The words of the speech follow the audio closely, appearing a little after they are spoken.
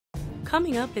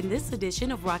Coming up in this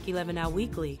edition of Rock 11 Now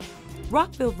Weekly,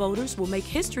 Rockville voters will make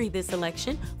history this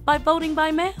election by voting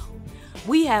by mail.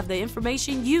 We have the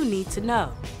information you need to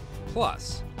know.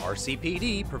 Plus,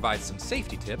 RCPD provides some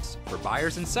safety tips for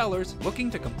buyers and sellers looking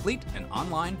to complete an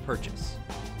online purchase.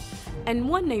 And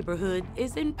one neighborhood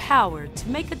is empowered to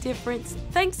make a difference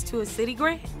thanks to a city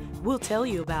grant. We'll tell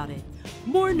you about it.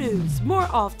 More news, more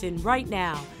often, right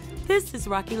now. This is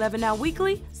Rock 11 Now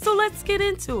Weekly, so let's get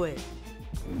into it.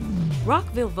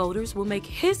 Rockville voters will make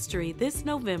history this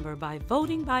November by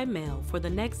voting by mail for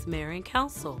the next mayor and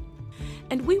council.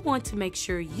 And we want to make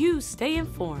sure you stay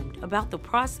informed about the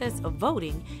process of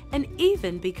voting and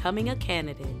even becoming a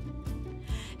candidate.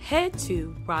 Head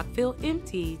to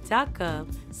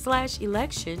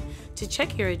rockvillemd.gov/election to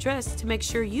check your address to make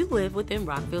sure you live within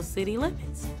Rockville city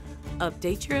limits.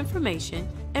 Update your information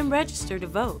and register to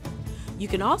vote. You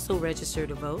can also register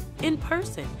to vote in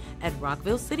person at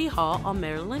Rockville City Hall on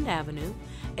Maryland Avenue,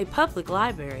 a public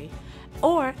library,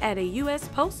 or at a U.S.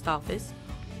 Post Office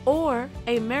or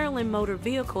a Maryland Motor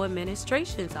Vehicle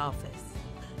Administration's office.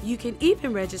 You can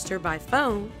even register by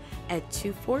phone at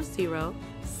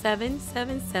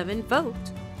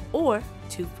 240-777-VOTE or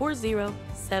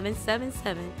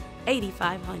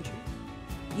 240-777-8500.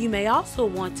 You may also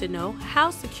want to know how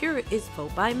secure is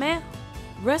vote by mail.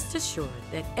 Rest assured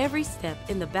that every step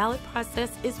in the ballot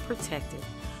process is protected,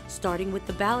 starting with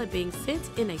the ballot being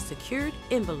sent in a secured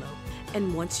envelope.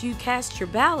 And once you cast your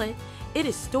ballot, it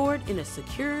is stored in a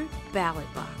secured ballot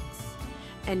box.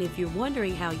 And if you're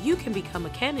wondering how you can become a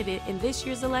candidate in this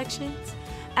year's elections,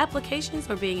 applications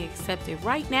are being accepted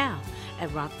right now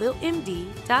at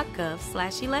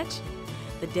rockvillemd.gov/election.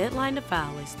 The deadline to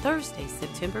file is Thursday,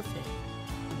 September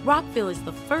 5th. Rockville is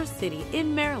the first city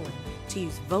in Maryland to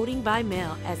use voting by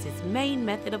mail as its main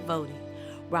method of voting.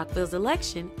 Rockville's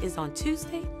election is on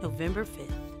Tuesday, November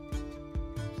 5th.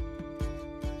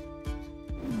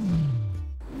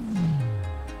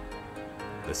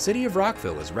 The City of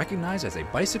Rockville is recognized as a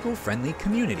bicycle-friendly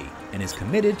community and is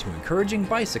committed to encouraging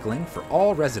bicycling for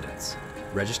all residents.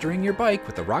 Registering your bike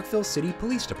with the Rockville City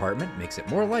Police Department makes it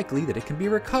more likely that it can be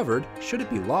recovered should it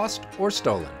be lost or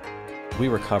stolen. We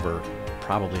recover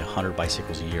probably 100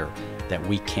 bicycles a year that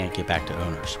we can't get back to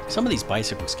owners. Some of these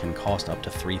bicycles can cost up to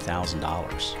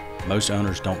 $3,000. Most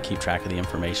owners don't keep track of the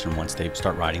information once they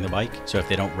start riding the bike. So if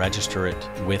they don't register it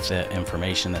with the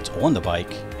information that's on the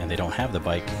bike and they don't have the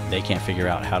bike, they can't figure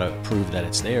out how to prove that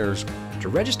it's theirs. To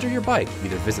register your bike,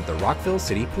 either visit the Rockville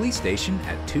City Police Station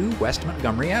at 2 West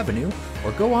Montgomery Avenue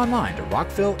or go online to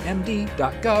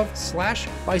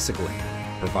rockvillemd.gov/bicycling.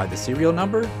 Provide the serial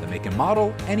number, the make and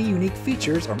model, any unique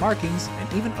features or markings,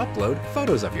 and even upload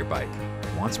photos of your bike.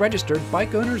 Once registered,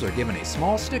 bike owners are given a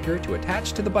small sticker to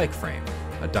attach to the bike frame,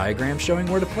 a diagram showing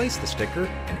where to place the sticker,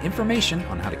 and information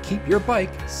on how to keep your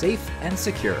bike safe and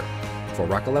secure. For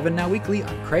Rock 11 Now Weekly,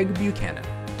 I'm Craig Buchanan.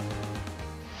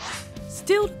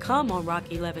 Still to come on Rock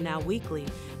 11 Now Weekly,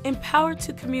 empowered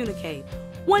to communicate.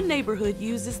 One neighborhood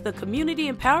uses the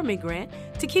Community Empowerment Grant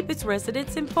to keep its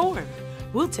residents informed.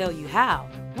 We'll tell you how,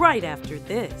 right after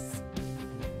this.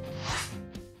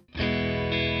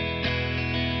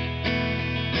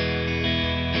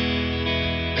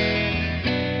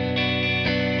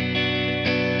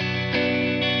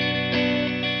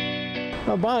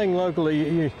 Buying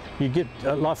locally, you get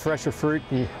a lot fresher fruit,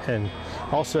 and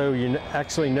also you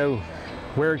actually know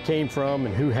where it came from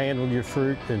and who handled your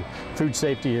fruit, and food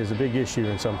safety is a big issue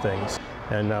in some things.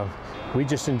 And we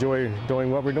just enjoy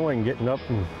doing what we're doing, getting up,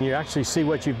 and you actually see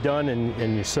what you've done,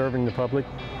 and you're serving the public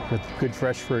with good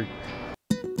fresh fruit.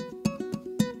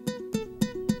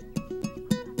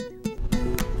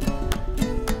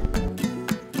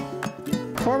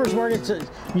 Farmers markets,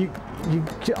 you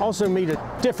also meet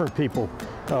different people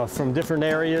from different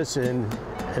areas and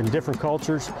different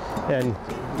cultures, and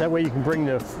that way you can bring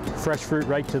the fresh fruit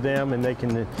right to them and they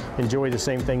can enjoy the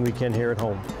same thing we can here at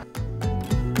home.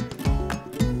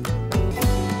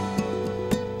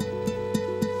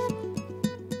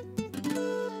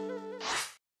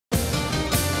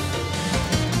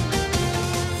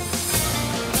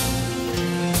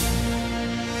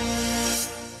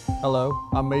 Hello,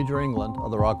 I'm Major England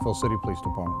of the Rockville City Police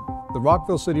Department. The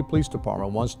Rockville City Police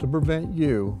Department wants to prevent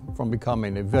you from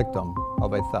becoming a victim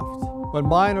of a theft. When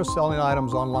buying or selling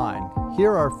items online,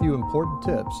 here are a few important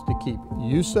tips to keep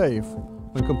you safe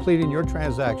when completing your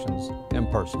transactions in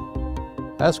person.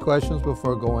 Ask questions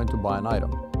before going to buy an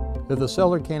item. If the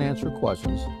seller can't answer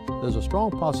questions, there's a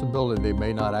strong possibility they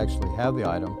may not actually have the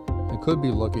item and could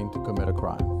be looking to commit a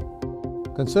crime.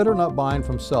 Consider not buying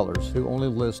from sellers who only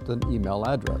list an email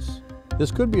address.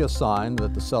 This could be a sign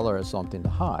that the seller has something to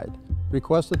hide.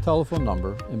 request a telephone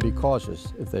number, and be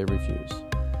cautious if they refuse.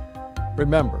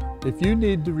 Remember, if you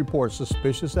need to report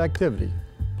suspicious activity,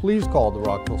 please call the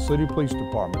Rockville City Police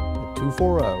Department at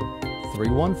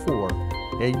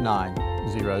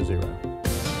 240-314-8900.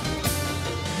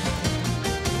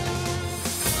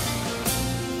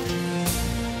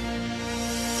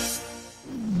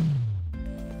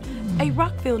 A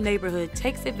Rockville neighborhood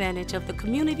takes advantage of the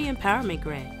Community Empowerment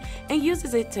Grant and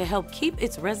uses it to help keep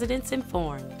its residents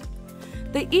informed.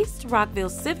 The East Rockville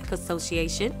Civic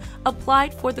Association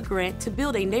applied for the grant to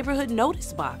build a neighborhood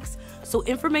notice box so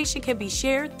information can be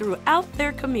shared throughout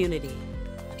their community.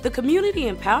 The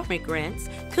Community Empowerment Grants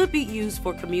could be used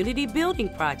for community building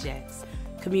projects,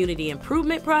 community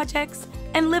improvement projects,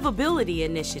 and livability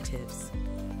initiatives.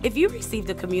 If you received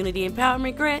a Community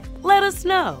Empowerment Grant, let us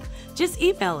know. Just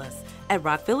email us at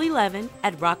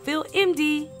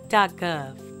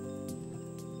rockville11@rockvillemd.gov.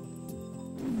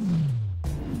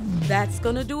 That's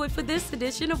going to do it for this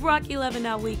edition of Rock 11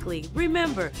 Now Weekly.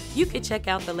 Remember, you can check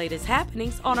out the latest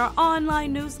happenings on our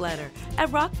online newsletter at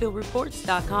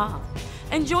rockvillereports.com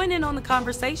and join in on the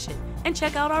conversation and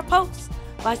check out our posts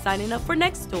by signing up for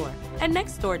Nextdoor at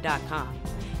nextdoor.com.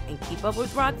 And keep up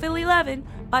with Rockville 11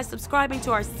 by subscribing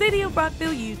to our City of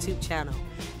Rockville YouTube channel.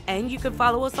 And you can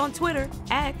follow us on Twitter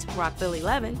at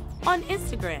Rockville11, on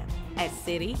Instagram at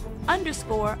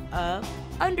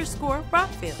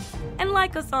city_of_Rockville, and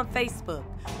like us on Facebook.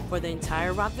 For the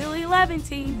entire Rockville 11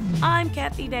 team, I'm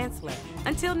Kathy Dantzler.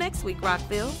 Until next week,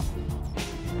 Rockville.